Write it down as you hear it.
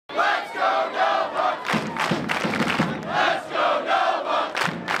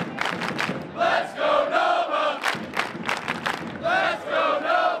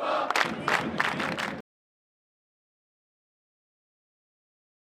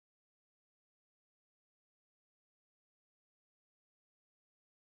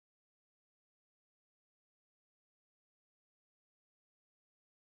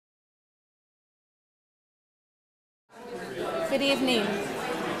Good evening.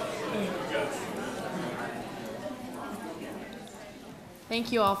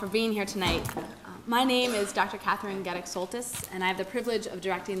 Thank you all for being here tonight. My name is Dr. Catherine Geddick-Soltis, and I have the privilege of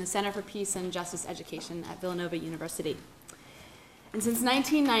directing the Center for Peace and Justice Education at Villanova University. And since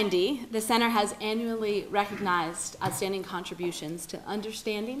 1990, the center has annually recognized outstanding contributions to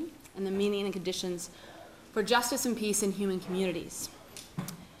understanding and the meaning and conditions for justice and peace in human communities.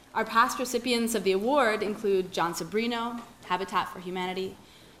 Our past recipients of the award include John Sobrino, Habitat for Humanity,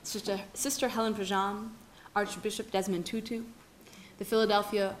 Sister Helen Prejean, Archbishop Desmond Tutu, the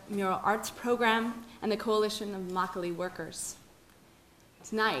Philadelphia Mural Arts Program, and the Coalition of Immokalee Workers.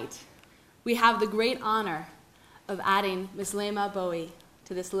 Tonight, we have the great honor of adding Ms. Lema Bowie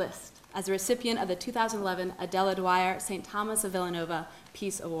to this list as a recipient of the 2011 Adela-Dwyer-St. Thomas of Villanova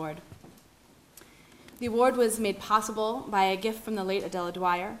Peace Award. The award was made possible by a gift from the late Adela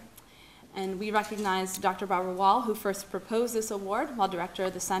Dwyer, and we recognize Dr. Barbara Wall, who first proposed this award while director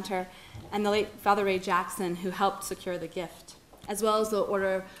of the center, and the late Father Ray Jackson, who helped secure the gift, as well as the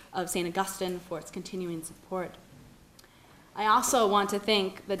Order of St. Augustine for its continuing support. I also want to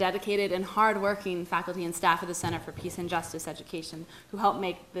thank the dedicated and hard-working faculty and staff of the Center for Peace and Justice Education who helped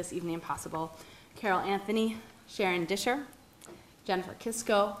make this evening possible. Carol Anthony, Sharon Disher, Jennifer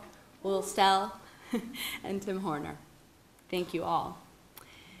Kisco, Will Stell, and Tim Horner. Thank you all.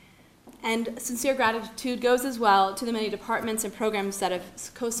 And sincere gratitude goes as well to the many departments and programs that have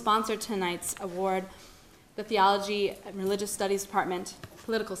co-sponsored tonight's award: the Theology and Religious Studies Department,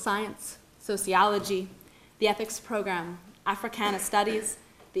 Political Science, Sociology, the Ethics Program, Africana Studies,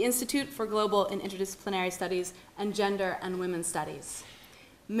 the Institute for Global and Interdisciplinary Studies, and Gender and Women's Studies.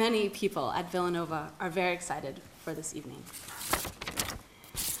 Many people at Villanova are very excited for this evening.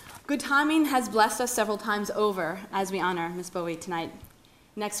 Good timing has blessed us several times over as we honor Ms. Bowie tonight.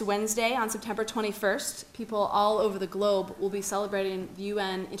 Next Wednesday, on September 21st, people all over the globe will be celebrating the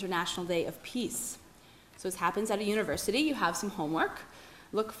UN International Day of Peace. So as happens at a university, you have some homework.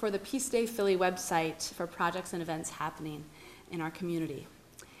 Look for the Peace Day Philly website for projects and events happening in our community.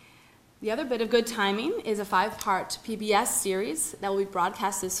 The other bit of good timing is a 5-part PBS series that will be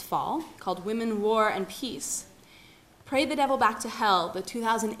broadcast this fall called Women, War, and Peace. Pray the Devil Back to Hell, the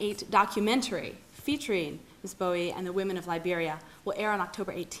 2008 documentary featuring Ms. Bowie and the women of Liberia, will air on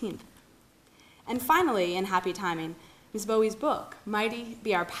October 18th. And finally, in happy timing, Ms. Bowie's book, Mighty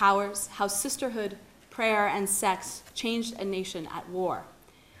Be Our Powers: How Sisterhood, Prayer, and Sex Changed a Nation at War.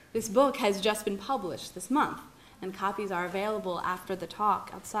 This book has just been published this month, and copies are available after the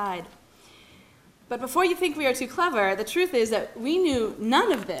talk outside. But before you think we are too clever, the truth is that we knew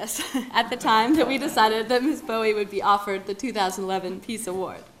none of this at the time that we decided that Ms. Bowie would be offered the 2011 Peace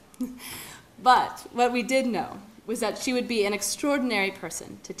Award. But what we did know was that she would be an extraordinary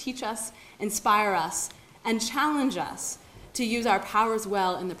person to teach us, inspire us, and challenge us to use our powers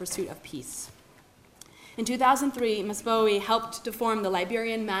well in the pursuit of peace. In 2003, Ms. Bowie helped to form the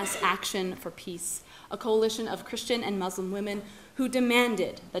Liberian Mass Action for Peace, a coalition of Christian and Muslim women who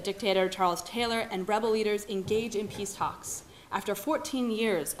demanded that dictator Charles Taylor and rebel leaders engage in peace talks after 14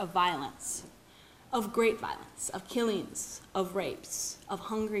 years of violence, of great violence, of killings, of rapes, of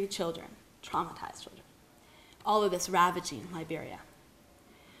hungry children, traumatized children, all of this ravaging Liberia.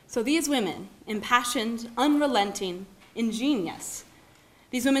 So these women, impassioned, unrelenting, ingenious,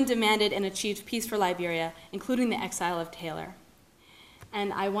 these women demanded and achieved peace for Liberia, including the exile of Taylor.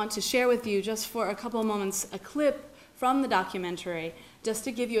 And I want to share with you, just for a couple of moments, a clip from the documentary, just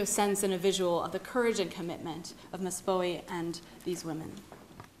to give you a sense and a visual of the courage and commitment of Ms. Bowie and these women.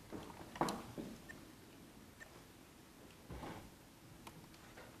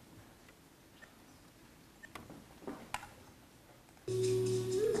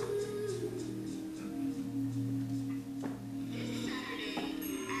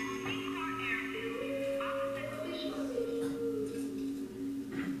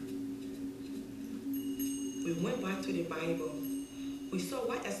 We went back to the Bible. We saw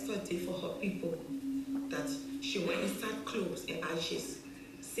what Esther did for her people, that she went inside clothes and ashes,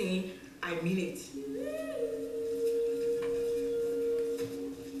 saying, I mean it.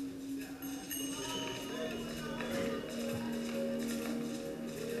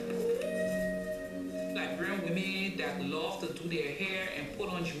 Liberian women that love to do their hair and put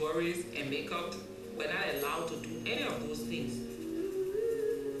on jewelry and makeup were not allowed to do any of those things.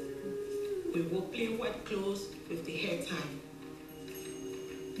 We wore plain white clothes with the hair tie.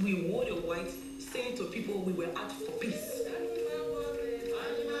 We wore the white, saying to people we were out for peace.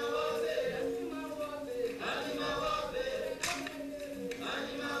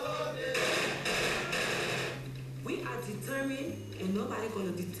 We are determined and nobody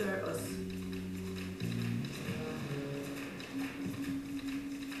gonna deter us.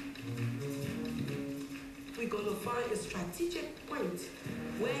 going to find a strategic point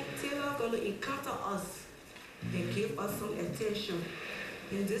where Taylor going to encounter us and give us some attention.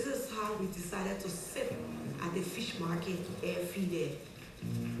 And this is how we decided to sit at the fish market every day.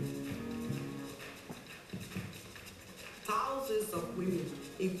 Thousands of women,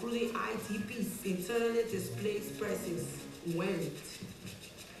 including IDPs, internally displaced persons, went.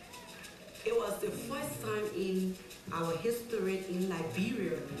 It was the first time in our history in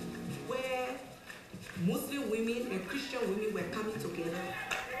Liberia where Muslim women and Christian women were coming together.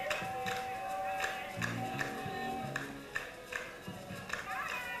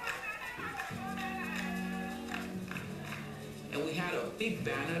 And we had a big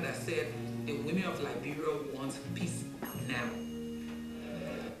banner that said, the women of Liberia want peace now.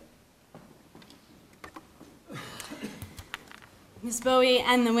 Ms. Bowie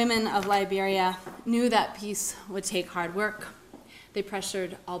and the women of Liberia knew that peace would take hard work. They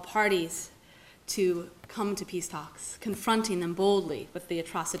pressured all parties to come to peace talks, confronting them boldly with the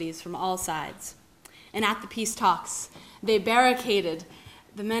atrocities from all sides. And at the peace talks, they barricaded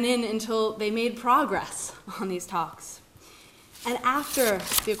the men in until they made progress on these talks. And after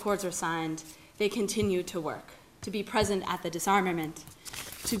the accords were signed, they continued to work, to be present at the disarmament,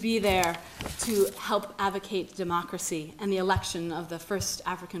 to be there to help advocate democracy and the election of the first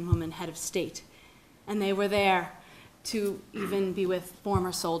African woman head of state. And they were there to even be with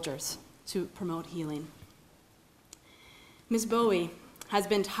former soldiers to promote healing. Ms. Bowie has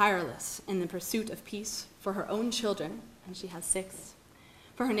been tireless in the pursuit of peace for her own children, and she has 6,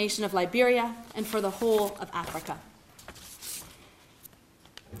 for her nation of Liberia, and for the whole of Africa.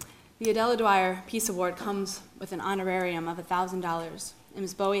 The Adela-Dwyer Peace Award comes with an honorarium of $1,000, and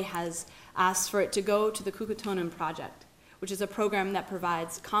Ms. Bowie has asked for it to go to the Kukutonim Project, which is a program that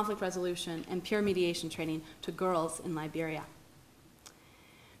provides conflict resolution and peer mediation training to girls in Liberia.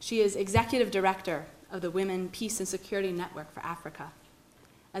 She is executive director of the Women, Peace and Security Network for Africa,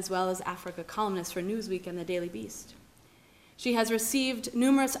 as well as Africa columnist for Newsweek and the Daily Beast. She has received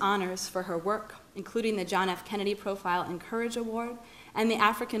numerous honors for her work, including the John F. Kennedy Profile and Courage Award and the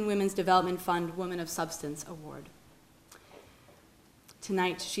African Women's Development Fund Women of Substance Award.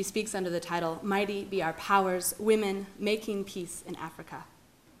 Tonight, she speaks under the title, Mighty Be Our Powers, Women Making Peace in Africa.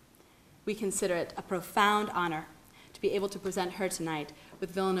 We consider it a profound honor to be able to present her tonight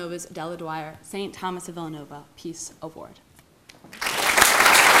with Villanova's Adela-Dwyer-St. Thomas of Villanova Peace Award.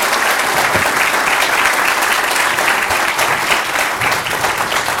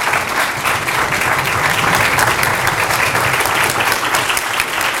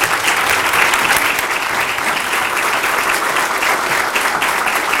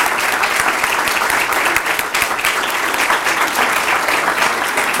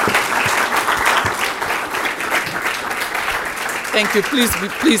 Thank you.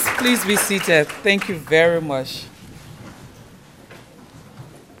 Please be seated. Thank you very much.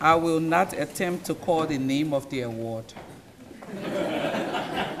 I will not attempt to call the name of the award.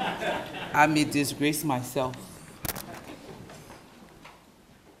 I may disgrace myself.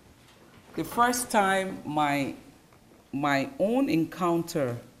 The first time my own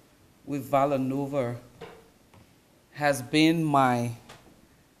encounter with Villanova has been my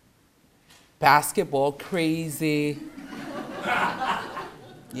basketball crazy.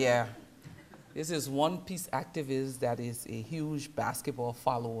 Yeah, this is one peace activist that is a huge basketball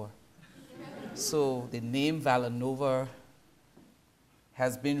follower. So the name Villanova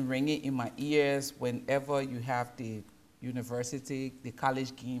has been ringing in my ears whenever you have the university, the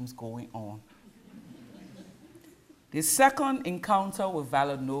college games going on. The second encounter with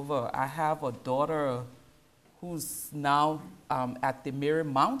Villanova, I have a daughter who's now at the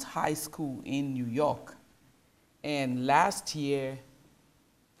Marymount High School in New York. And last year,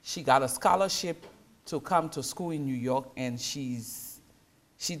 she got a scholarship to come to school in New York, and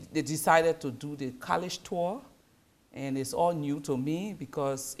they decided to do the college tour. And it's all new to me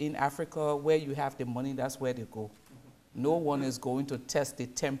because in Africa, where you have the money, that's where they go. No one is going to test the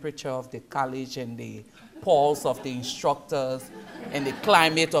temperature of the college and the pulse of the instructors and the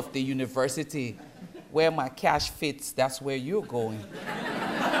climate of the university. Where my cash fits, that's where you're going.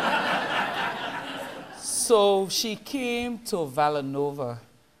 So she came to Villanova,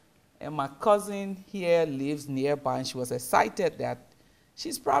 and my cousin here lives nearby, and she was excited that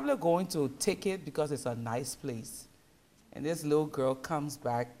she's probably going to take it because it's a nice place. And this little girl comes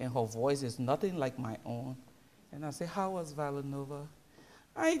back, and her voice is nothing like my own. And I say, how was Villanova?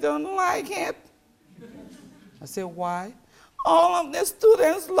 I don't like it. I say, why? All of the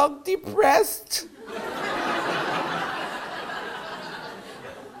students look depressed.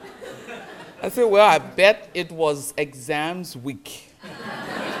 I said, well, I bet it was exams week.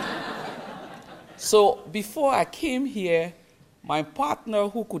 So before I came here, my partner,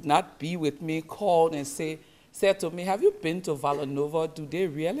 who could not be with me, called and said to me, "Have you been to Villanova? Do they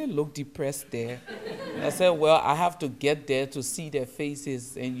really look depressed there?" And I said, "Well, I have to get there to see their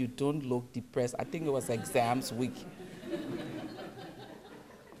faces, and you don't look depressed." I think it was exams week.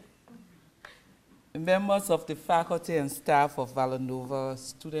 Members of the faculty and staff of Villanova,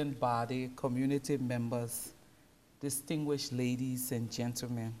 student body, community members, distinguished ladies and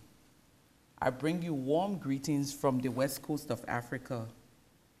gentlemen, I bring you warm greetings from the west coast of Africa,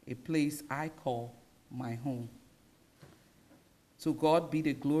 a place I call my home. To God be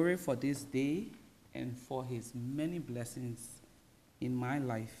the glory for this day and for his many blessings in my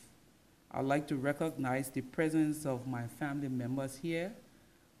life. I'd like to recognize the presence of my family members here,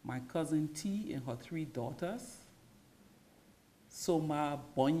 my cousin T and her 3 daughters, Soma,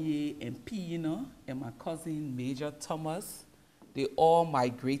 Bonye, and Pina, and my cousin Major Thomas. They all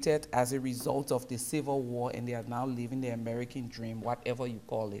migrated as a result of the Civil War, and they are now living the American dream, whatever you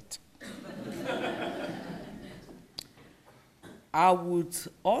call it. I would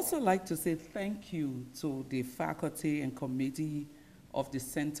also like to say thank you to the faculty and committee of the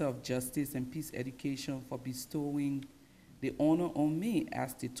Center of Justice and Peace Education for bestowing the honor on me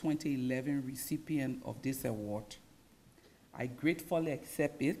as the 2011 recipient of this award. I gratefully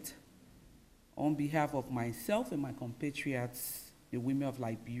accept it on behalf of myself and my compatriots, the women of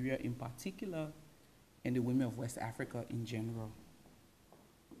Liberia in particular, and the women of West Africa in general.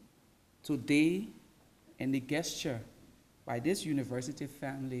 Today, and the gesture by this university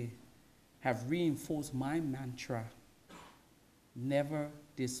family have reinforced my mantra: never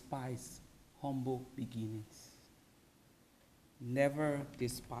despise humble beginnings. Never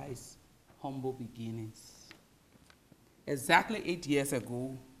despise humble beginnings. Exactly 8 years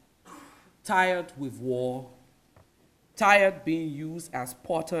ago, tired with war, tired being used as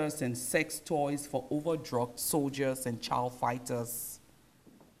potters and sex toys for overdrugged soldiers and child fighters,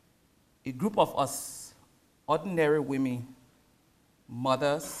 a group of us, ordinary women,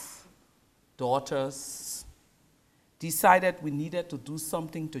 mothers, daughters, decided we needed to do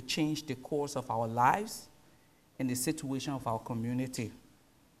something to change the course of our lives and the situation of our community.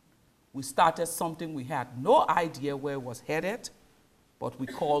 We started something we had no idea where it was headed, but we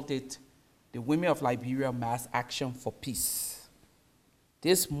called it the Women of Liberia Mass Action for Peace.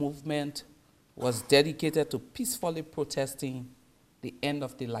 This movement was dedicated to peacefully protesting the end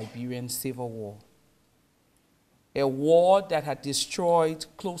of the Liberian Civil War, a war that had destroyed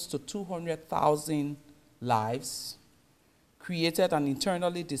close to 200,000 lives, created an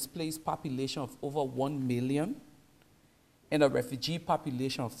internally displaced population of over 1 million, and a refugee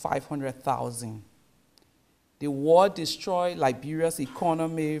population of 500,000. The war destroyed Liberia's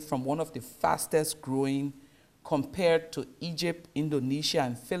economy from one of the fastest growing compared to Egypt, Indonesia,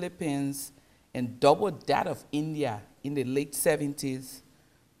 and Philippines, and doubled that of India in the late 70s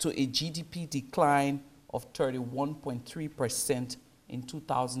to a GDP decline of 31.3% in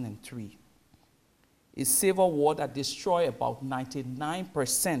 2003. A civil war that destroyed about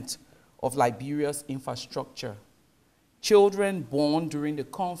 99% of Liberia's infrastructure. Children born during the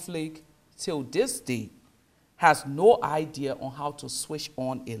conflict till this day has no idea on how to switch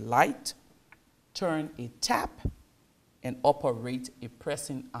on a light, turn a tap, and operate a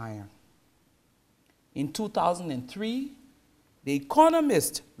pressing iron. In 2003, The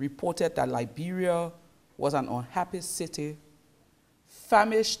Economist reported that Liberia was an unhappy city.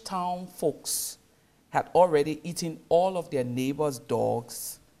 Famished town folks had already eaten all of their neighbors'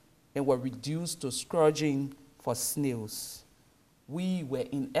 dogs and were reduced to scrounging for snails. We were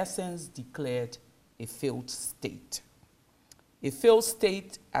in essence declared a failed state. A failed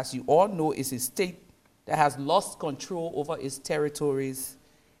state, as you all know, is a state that has lost control over its territories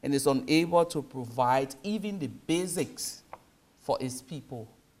and is unable to provide even the basics for its people.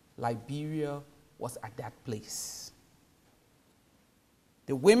 Liberia was at that place.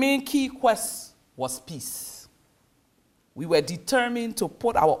 The women's key quest was peace. We were determined to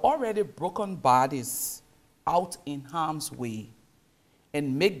put our already broken bodies out in harm's way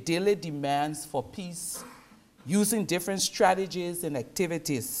and make daily demands for peace using different strategies and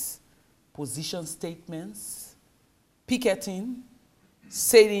activities, position statements, picketing,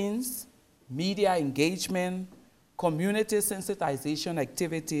 sit-ins, media engagement, community sensitization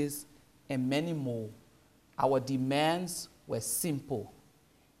activities, and many more. Our demands were simple: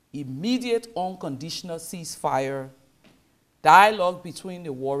 immediate unconditional ceasefire, dialogue between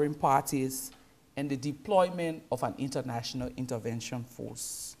the warring parties, and the deployment of an international intervention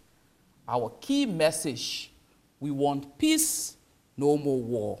force. Our key message: we want peace, no more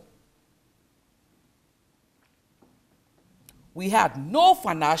war. We had no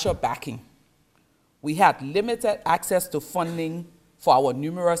financial backing. We had limited access to funding for our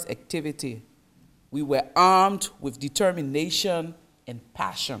numerous activity. We were armed with determination and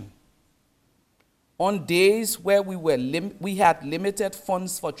passion. On days where we had limited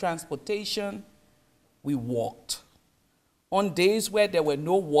funds for transportation, we walked. On days where there were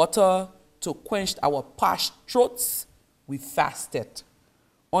no water to quench our parched throats, we fasted.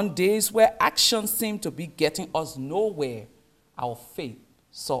 On days where action seemed to be getting us nowhere, our faith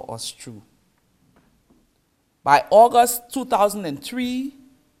saw us through. By August 2003,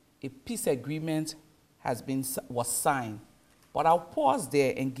 a peace agreement was signed. But I'll pause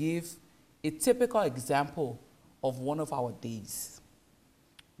there and give a typical example of one of our days.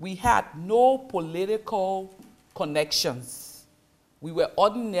 We had no political connections. We were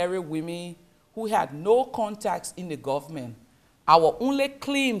ordinary women who had no contacts in the government. Our only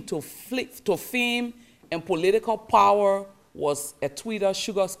claim to fame and political power was a Twitter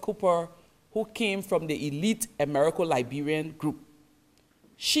sugar scooper who came from the elite Americo-Liberian group.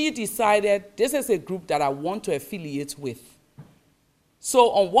 She decided, this is a group that I want to affiliate with.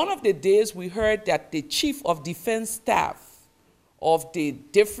 So on one of the days, we heard that the chief of defense staff of the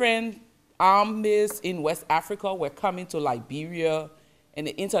different armies in West Africa were coming to Liberia, and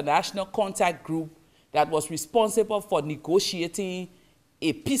the international contact group that was responsible for negotiating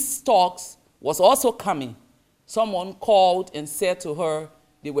a peace talks was also coming. Someone called and said to her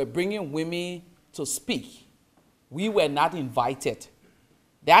they were bringing women to speak. We were not invited.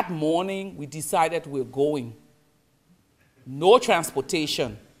 That morning, we decided we're going. No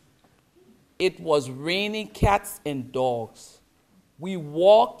transportation. It was raining cats and dogs. We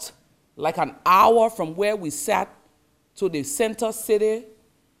walked like an hour from where we sat to the center city,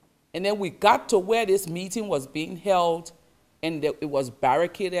 and then we got to where this meeting was being held, and it was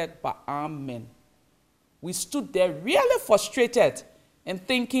barricaded by armed men. We stood there really frustrated and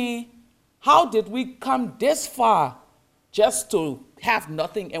thinking, how did we come this far just to have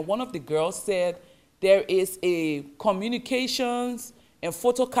nothing? And one of the girls said, there is a communications and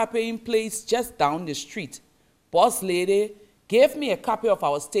photocopying place just down the street. Boss lady gave me a copy of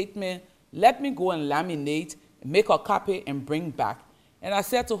our statement, let me go and laminate, make a copy and bring back. And I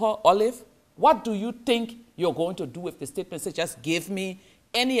said to her, Olive, what do you think you're going to do with the statement? She said, just give me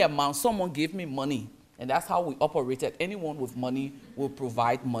any amount. Someone gave me money. And that's how we operated. Anyone with money will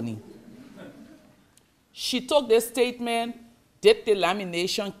provide money. She took this statement, did the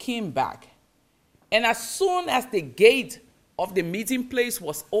lamination, came back. And as soon as the gate of the meeting place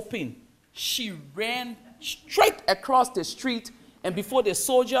was open, she ran straight across the street, and before the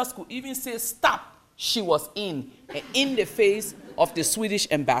soldiers could even say stop, she was in, and in the face of the Swedish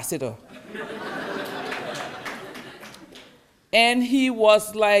ambassador. And he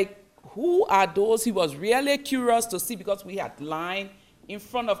was like, who are those? He was really curious to see, because we had lined in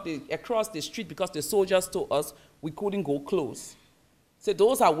front of across the street because the soldiers told us we couldn't go close. So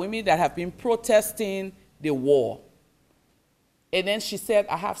those are women that have been protesting the war. And then she said,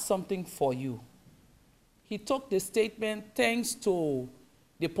 I have something for you. He took the statement, thanks to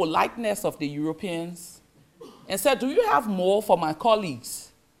the politeness of the Europeans, and said, do you have more for my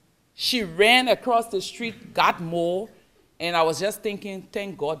colleagues? She ran across the street, got more, and I was just thinking,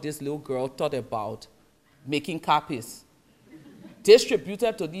 thank God this little girl thought about making copies.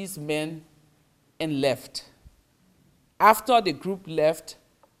 Distributed to these men and left. After the group left,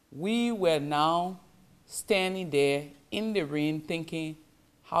 we were now standing there in the rain thinking,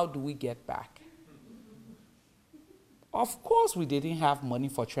 how do we get back? Of course, we didn't have money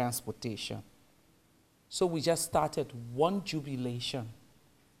for transportation. So we just started one jubilation,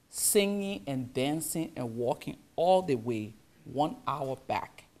 singing and dancing and walking all the way 1 hour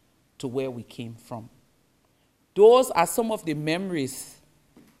back to where we came from. Those are some of the memories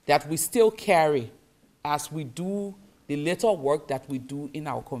that we still carry as we do the little work that we do in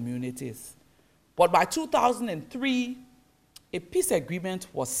our communities. But by 2003, a peace agreement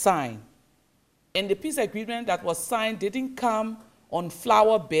was signed. And the peace agreement that was signed didn't come on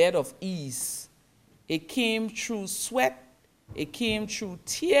flower bed of ease. It came through sweat, it came through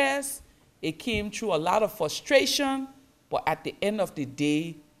tears, it came through a lot of frustration, but at the end of the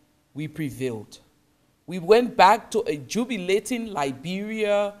day, we prevailed. We went back to a jubilating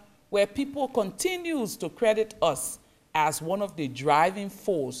Liberia where people continues to credit us as one of the driving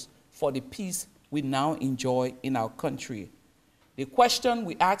force for the peace we now enjoy in our country. The question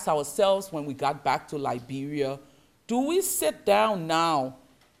we asked ourselves when we got back to Liberia, do we sit down now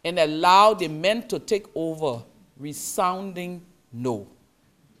and allow the men to take over? Resounding no.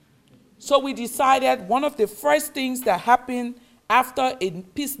 So we decided one of the first things that happened after a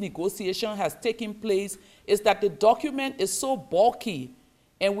peace negotiation has taken place is that the document is so bulky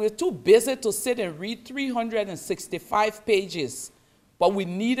And we're too busy to sit and read 365 pages. But we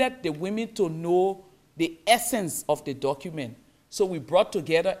needed the women to know the essence of the document. So we brought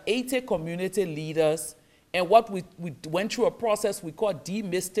together 80 community leaders, and what we went through a process we call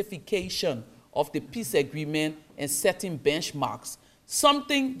demystification of the peace agreement and setting benchmarks,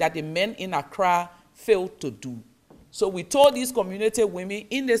 something that the men in Accra failed to do. So we told these community women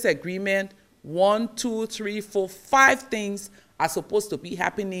in this agreement, 1, 2, 3, 4, 5 things are supposed to be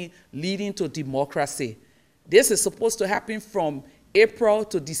happening leading to democracy. This is supposed to happen from April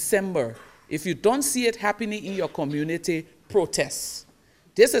to December. If you don't see it happening in your community, protest.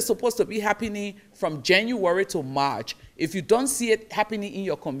 This is supposed to be happening from January to March. If you don't see it happening in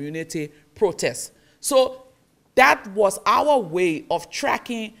your community, protest. So that was our way of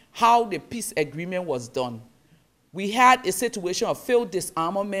tracking how the peace agreement was done. We had a situation of failed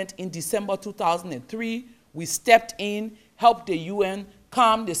disarmament in December 2003. We stepped in, helped the UN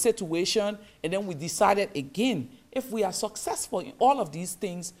calm the situation, and then we decided again, if we are successful in all of these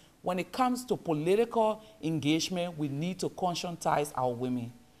things, when it comes to political engagement, we need to conscientize our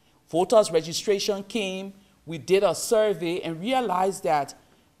women. Voters registration came, we did a survey and realized that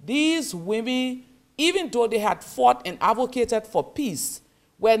these women, even though they had fought and advocated for peace,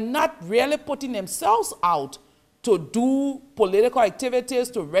 were not really putting themselves out to do political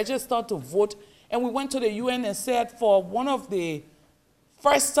activities, to register, to vote. And we went to the UN and said, for one of the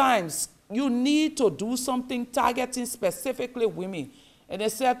first times, you need to do something targeting specifically women. And they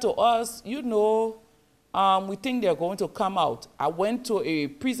said to us, you know, we think they're going to come out. I went to a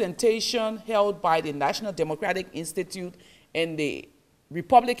presentation held by the National Democratic Institute and the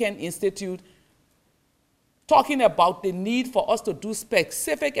Republican Institute talking about the need for us to do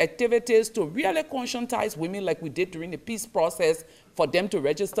specific activities to really conscientize women like we did during the peace process for them to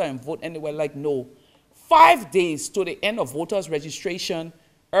register and vote. And they were like, no. 5 days to the end of voters registration,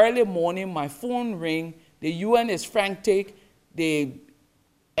 early morning, my phone rang, the UN is frantic, the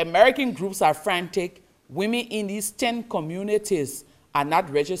American groups are frantic, women in these 10 communities are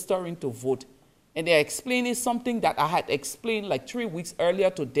not registering to vote. And they're explaining something that I had explained like 3 weeks earlier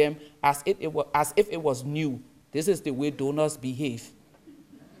to them as if it was new. This is the way donors behave.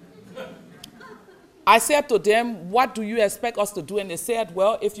 I said to them, what do you expect us to do? And they said,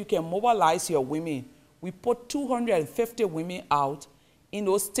 well, if you can mobilize your women. We put 250 women out in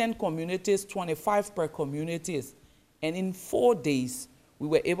those 10 communities, 25 per communities. And in 4 days, we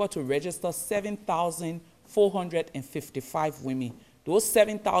were able to register 7,455 women. Those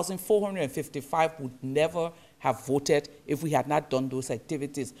 7,455 would never have voted if we had not done those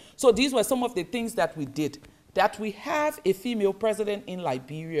activities. So these were some of the things that we did. That we have a female president in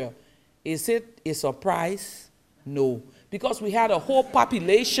Liberia, is it a surprise? No. Because we had a whole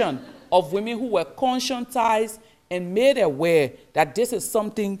population of women who were conscientized and made aware that this is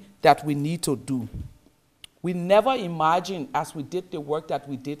something that we need to do. We never imagined, as we did the work that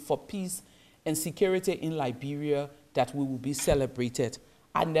we did for peace and security in Liberia, that we would be celebrated.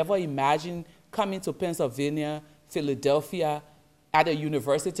 I never imagined coming to Pennsylvania, Philadelphia, at a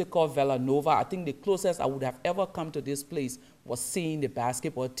university called Villanova. I think the closest I would have ever come to this place was seeing the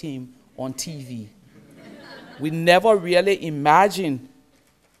basketball team on TV. We never really imagined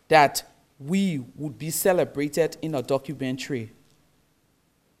that we would be celebrated in a documentary.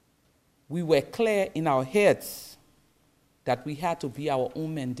 We were clear in our heads that we had to be our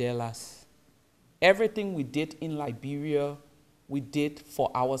own Mandelas. Everything we did in Liberia, we did for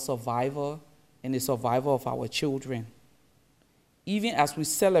our survival and the survival of our children. Even as we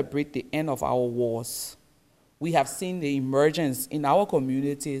celebrate the end of our wars, we have seen the emergence in our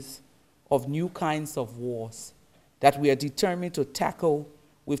communities of new kinds of wars that we are determined to tackle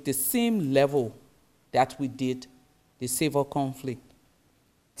with the same level that we did the civil conflict.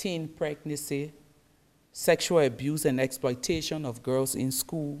 Teen pregnancy, sexual abuse and exploitation of girls in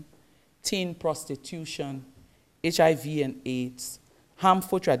school, teen prostitution, HIV and AIDS,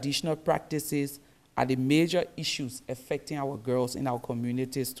 harmful traditional practices are the major issues affecting our girls in our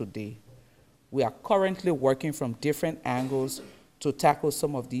communities today. We are currently working from different angles to tackle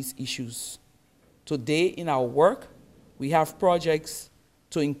some of these issues. Today in our work, we have projects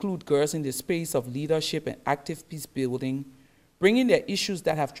to include girls in the space of leadership and active peace building, bringing the issues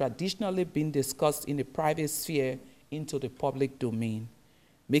that have traditionally been discussed in the private sphere into the public domain,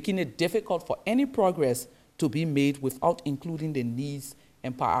 making it difficult for any progress to be made without including the needs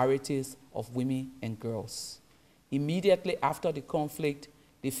and priorities of women and girls. Immediately after the conflict,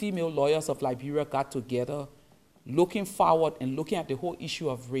 the female lawyers of Liberia got together, looking forward and looking at the whole issue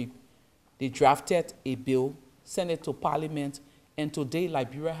of rape. They drafted a bill, sent it to Parliament, and today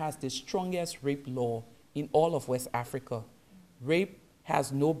Liberia has the strongest rape law in all of West Africa. Rape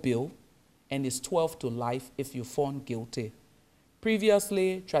has no bail and is 12 to life if you're found guilty.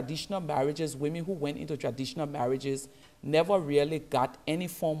 Previously, traditional marriages, women who went into traditional marriages never really got any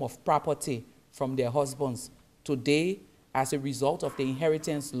form of property from their husbands. Today, as a result of the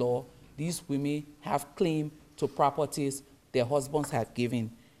inheritance law, these women have claim to properties their husbands have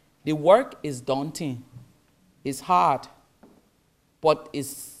given. The work is daunting, it's hard, but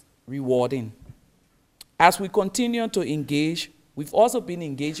it's rewarding. As we continue to engage, we've also been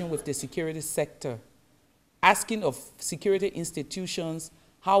engaging with the security sector, asking of security institutions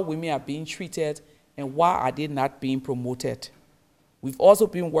how women are being treated and why are they not being promoted. We've also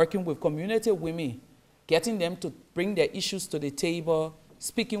been working with community women, getting them to bring their issues to the table,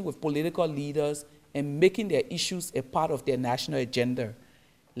 speaking with political leaders, and making their issues a part of their national agenda.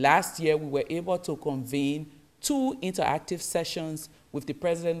 Last year, we were able to convene 2 interactive sessions with the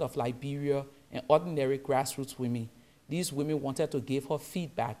president of Liberia and ordinary grassroots women. These women wanted to give her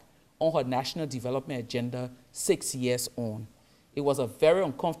feedback on her national development agenda 6 years on. It was a very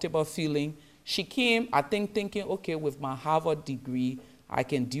uncomfortable feeling. She came, I think, thinking, okay, with my Harvard degree, I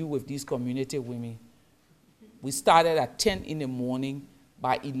can deal with these community women. We started at 10 in the morning.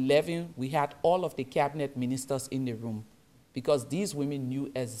 By 11, we had all of the cabinet ministers in the room because these women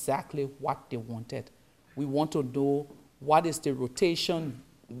knew exactly what they wanted. We want to know what is the rotation,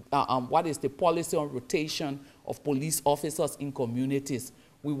 what is the policy on rotation of police officers in communities.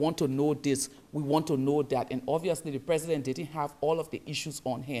 We want to know this, we want to know that, and obviously the president didn't have all of the issues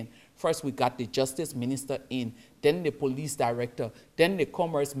on hand. First we got the justice minister in, then the police director, then the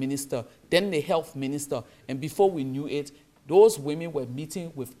commerce minister, then the health minister, and before we knew it, those women were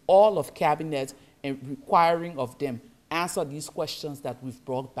meeting with all of cabinet and requiring of them answer these questions that we've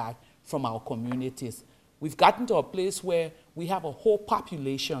brought back from our communities. We've gotten to a place where we have a whole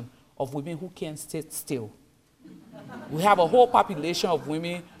population of women who can't sit still. We have a whole population of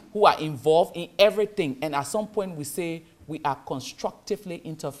women who are involved in everything, and at some point we say we are constructively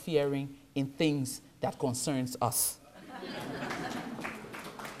interfering in things that concerns us.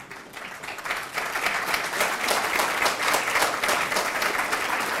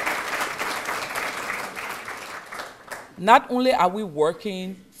 Not only are we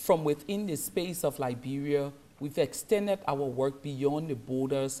working from within the space of Liberia, we've extended our work beyond the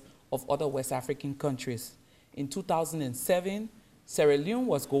borders of other West African countries. In 2007, Sierra Leone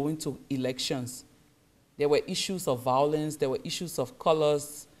was going to elections. There were issues of violence, there were issues of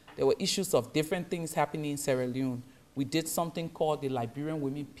colors, there were issues of different things happening in Sierra Leone. We did something called the Liberian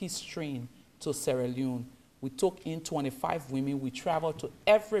Women Peace Train to Sierra Leone. We took in 25 women, we traveled to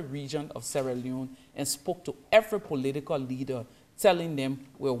every region of Sierra Leone and spoke to every political leader, telling them,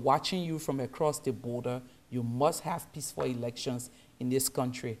 we're watching you from across the border, you must have peaceful elections in this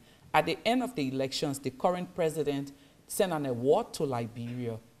country. At the end of the elections, the current president sent an award to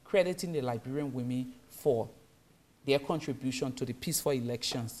Liberia, crediting the Liberian women for their contribution to the peaceful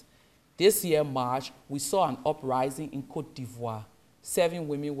elections. This year, March, we saw an uprising in Côte d'Ivoire. 7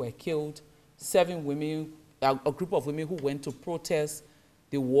 women were killed, 7 women, a group of women who went to protest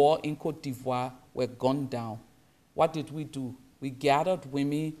the war in Côte d'Ivoire were gunned down. What did we do? We gathered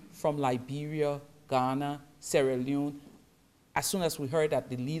women from Liberia, Ghana, Sierra Leone, as soon as we heard that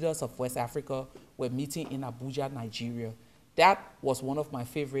the leaders of West Africa were meeting in Abuja, Nigeria. That was one of my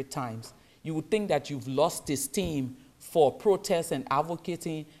favorite times. You would think that you've lost the steam for protest and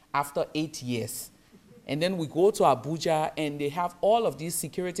advocating after 8 years. And then we go to Abuja and they have all of these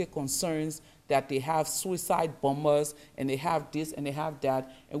security concerns, that they have suicide bombers and they have this and they have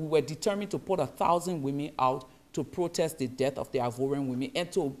that. And we were determined to put 1,000 women out to protest the death of the Ivorian women and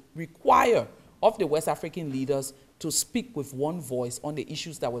to require of the West African leaders to speak with one voice on the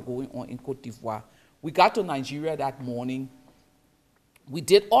issues that were going on in Côte d'Ivoire. We got to Nigeria that morning. We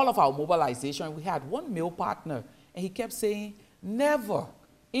did all of our mobilization. We had one male partner, and he kept saying, never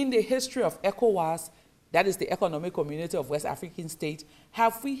in the history of ECOWAS, that is the Economic Community of West African States,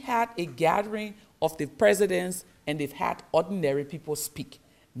 have we had a gathering of the presidents and they've had ordinary people speak.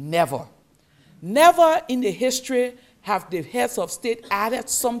 Never. Never in the history have the heads of state added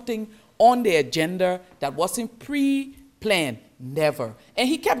something on the agenda that wasn't pre-planned. Never. And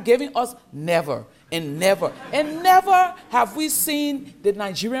he kept giving us never and never. And never have we seen the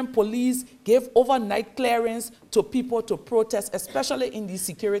Nigerian police give overnight clearance to people to protest, especially in these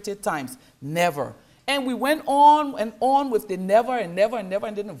security times. Never. And we went on and on with the never and never and never,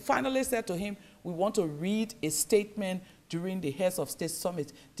 and then finally said to him, we want to read a statement during the Heads of State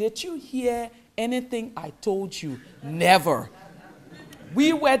Summit. Did you hear anything I told you? Never.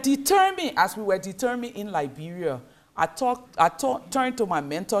 We were determined, as we were determined in Liberia. I turned to my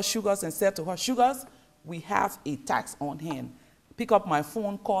mentor, Sugars, and said to her, Sugars, we have a tax on hand. pick up my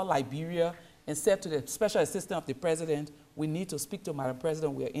phone, call Liberia, and said to the special assistant of the president, we need to speak to Madam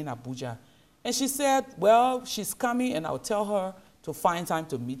President, we're in Abuja. And she said, well, she's coming, and I'll tell her to find time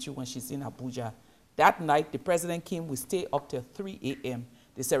to meet you when she's in Abuja. That night, the president came. We stayed up till 3 a.m.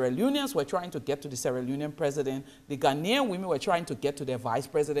 The Sierra Leoneans were trying to get to the Sierra Leonean president. The Ghanaian women were trying to get to their vice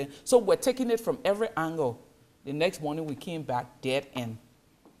president. So we're taking it from every angle. The next morning, we came back dead end.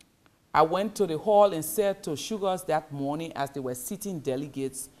 I went to the hall and said to Sugars that morning as they were sitting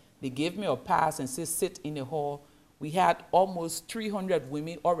delegates, they gave me a pass and said, sit in the hall. We had almost 300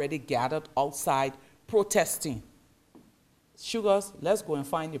 women already gathered outside protesting. Sugars, let's go and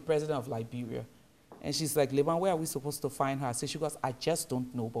find the president of Liberia. And she's like, Leban, where are we supposed to find her? I said, Sugars, I just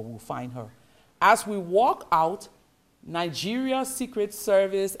don't know, but we'll find her. As we walk out, Nigeria's Secret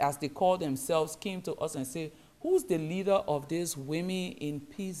Service, as they call themselves, came to us and said, who's the leader of these women in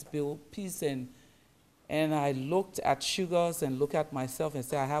peace and I looked at Sugars and looked at myself and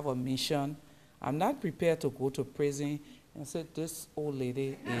said, I have a mission. I'm not prepared to go to prison. And I said, this old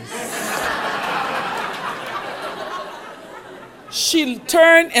lady is... She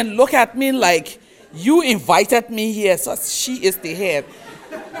turned and looked at me like, you invited me here, so she is the head.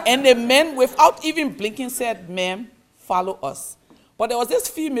 And the men, without even blinking, said, ma'am, follow us. But there was this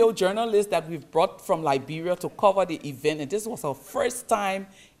female journalist that we've brought from Liberia to cover the event, and this was her first time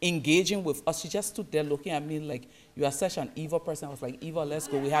engaging with us. She just stood there looking at me like, you are such an evil person. I was like, Eva, let's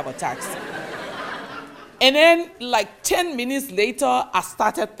go, we have a taxi. And then, like 10 minutes later, I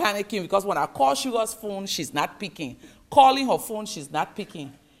started panicking because when I call Sugar's phone, she's not picking. Calling her phone, she's not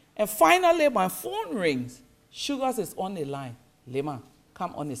picking. And finally, my phone rings. Sugars is on the line. Lema,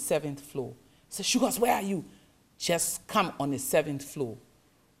 come on the 7th floor. I said, Sugars, where are you? Just come on the 7th floor.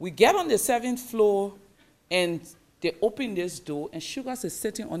 We get on the 7th floor, and they open this door, and Sugars is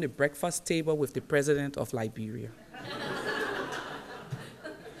sitting on the breakfast table with the president of Liberia.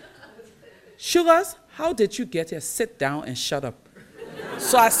 Sugars, how did you get here? Sit down and shut up.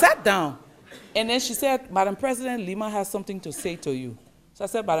 So I sat down, and then she said, Madam President, Lima has something to say to you. So I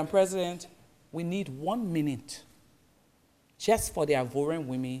said, Madam President, we need 1 minute just for the Ivorian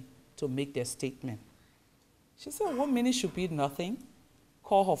women to make their statement. She said, 1 minute should be nothing.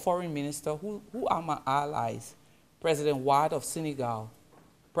 Call her foreign minister. Who are my allies? President Wade of Senegal,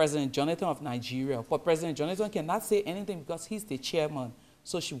 President Jonathan of Nigeria. But President Jonathan cannot say anything because he's the chairman.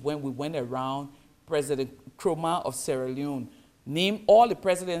 So we went around, President Nkrumah of Sierra Leone, named all the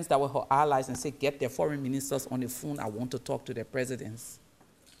presidents that were her allies and said, get their foreign ministers on the phone. I want to talk to their presidents.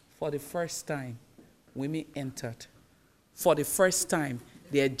 For the first time, women entered. For the first time,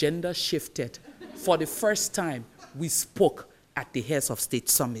 the agenda shifted. For the first time, we spoke at the Heads of State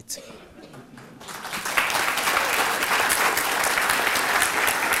Summit.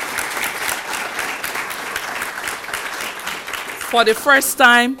 For the first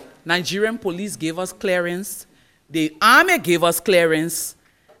time, Nigerian police gave us clearance, the army gave us clearance,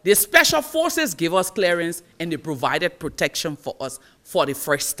 the special forces gave us clearance, and they provided protection for us for the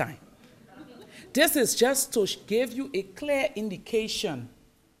first time. This is just to give you a clear indication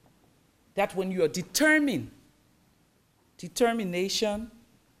that when you are determined, determination,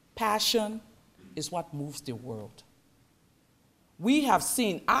 passion is what moves the world. I have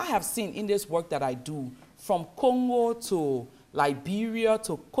seen in this work that I do, from Congo to Liberia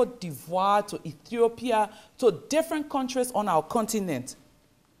to Cote d'Ivoire to Ethiopia to different countries on our continent,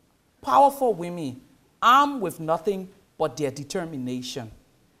 powerful women armed with nothing but their determination.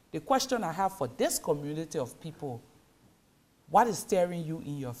 The question I have for this community of people, what is staring you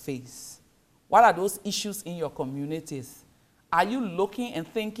in your face? What are those issues in your communities? Are you looking and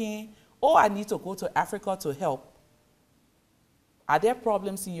thinking, oh, I need to go to Africa to help? Are there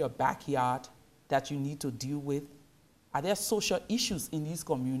problems in your backyard that you need to deal with? Are there social issues in these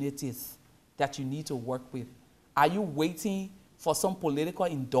communities that you need to work with? Are you waiting for some political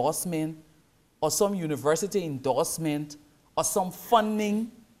endorsement or some university endorsement or some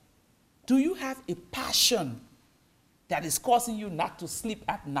funding? Do you have a passion that is causing you not to sleep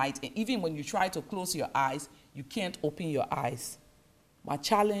at night, and even when you try to close your eyes, you can't open your eyes? My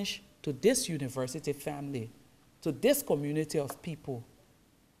challenge to this university family, to this community of people,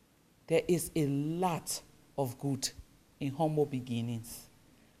 there is a lot of good in humble beginnings.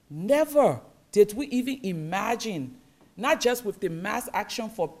 Never did we even imagine, not just with the mass action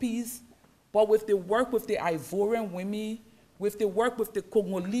for peace, but with the work with the Ivorian women, with the work with the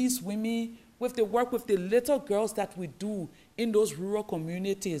Congolese women, with the work with the little girls that we do in those rural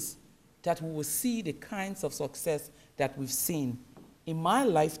communities, that we will see the kinds of success that we've seen. In my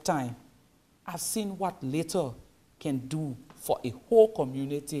lifetime, I've seen what little can do for a whole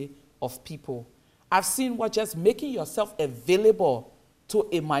community of people. I've seen what just making yourself available to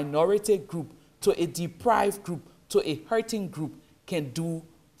a minority group, to a deprived group, to a hurting group can do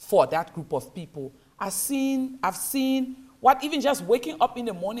for that group of people. I've seen what even just waking up in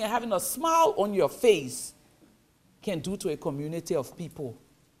the morning and having a smile on your face can do to a community of people.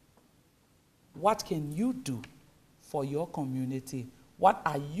 What can you do for your community? What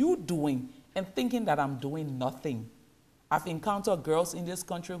are you doing and thinking that I'm doing nothing? I've encountered girls in this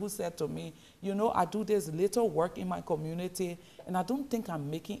country who said to me, you know, I do this little work in my community and I don't think I'm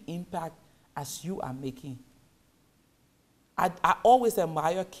making impact as you are making. I always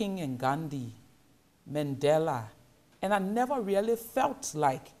admire King and Gandhi, Mandela, and I never really felt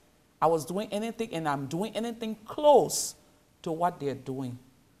like I was doing anything and I'm doing anything close to what they're doing.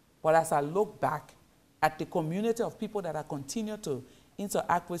 But as I look back at the community of people that I continue to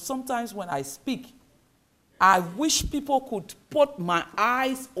interact with, sometimes when I speak, I wish people could put my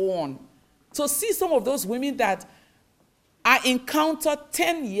eyes on to see some of those women that I encountered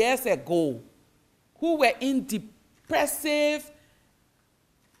 10 years ago who were in depressive,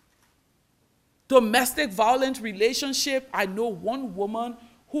 domestic violent relationship. I know one woman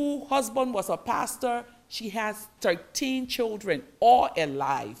whose husband was a pastor. She has 13 children, all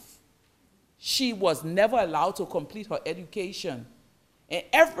alive. She was never allowed to complete her education. And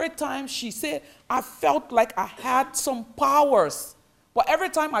every time she said, I felt like I had some powers. But every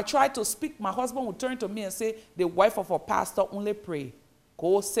time I tried to speak, my husband would turn to me and say, the wife of a pastor only pray.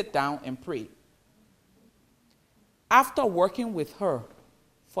 Go sit down and pray. After working with her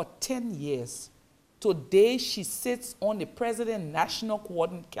for 10 years, today she sits on the President National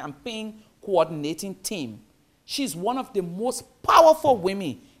Campaign Coordinating Team. She's one of the most powerful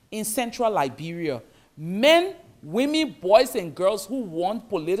women in Central Liberia. Men, women, boys, and girls who want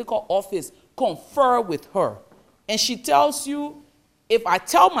political office confer with her. And she tells you, if I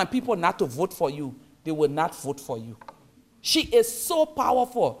tell my people not to vote for you, they will not vote for you. She is so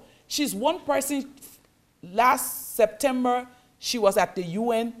powerful. She's one person. Last September, she was at the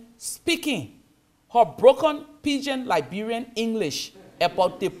UN speaking her broken pidgin Liberian English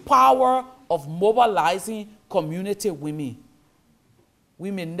about the power of mobilizing community women.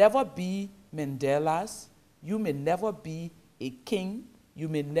 We may never be Mandelas. You may never be a king. You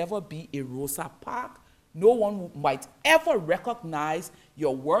may never be a Rosa Parks. No one might ever recognize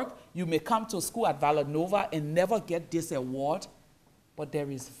your work. You may come to school at Villanova and never get this award. But there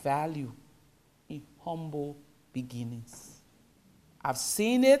is value in humble beginnings. I've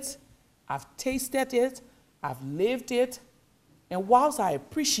seen it. I've tasted it. I've lived it. And whilst I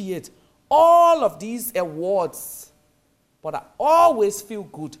appreciate all of these awards, but I always feel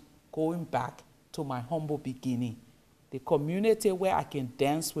good going back to my humble beginning. The community where I can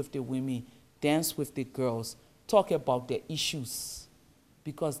dance with the women, dance with the girls, talk about their issues.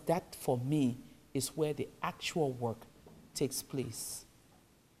 Because that, for me, is where the actual work takes place.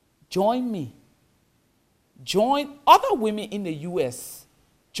 Join me. Join other women in the U.S.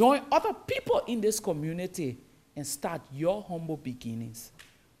 Join other people in this community and start your humble beginnings.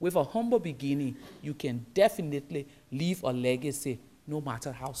 With a humble beginning, you can definitely leave a legacy, no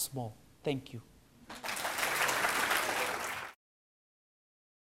matter how small. Thank you.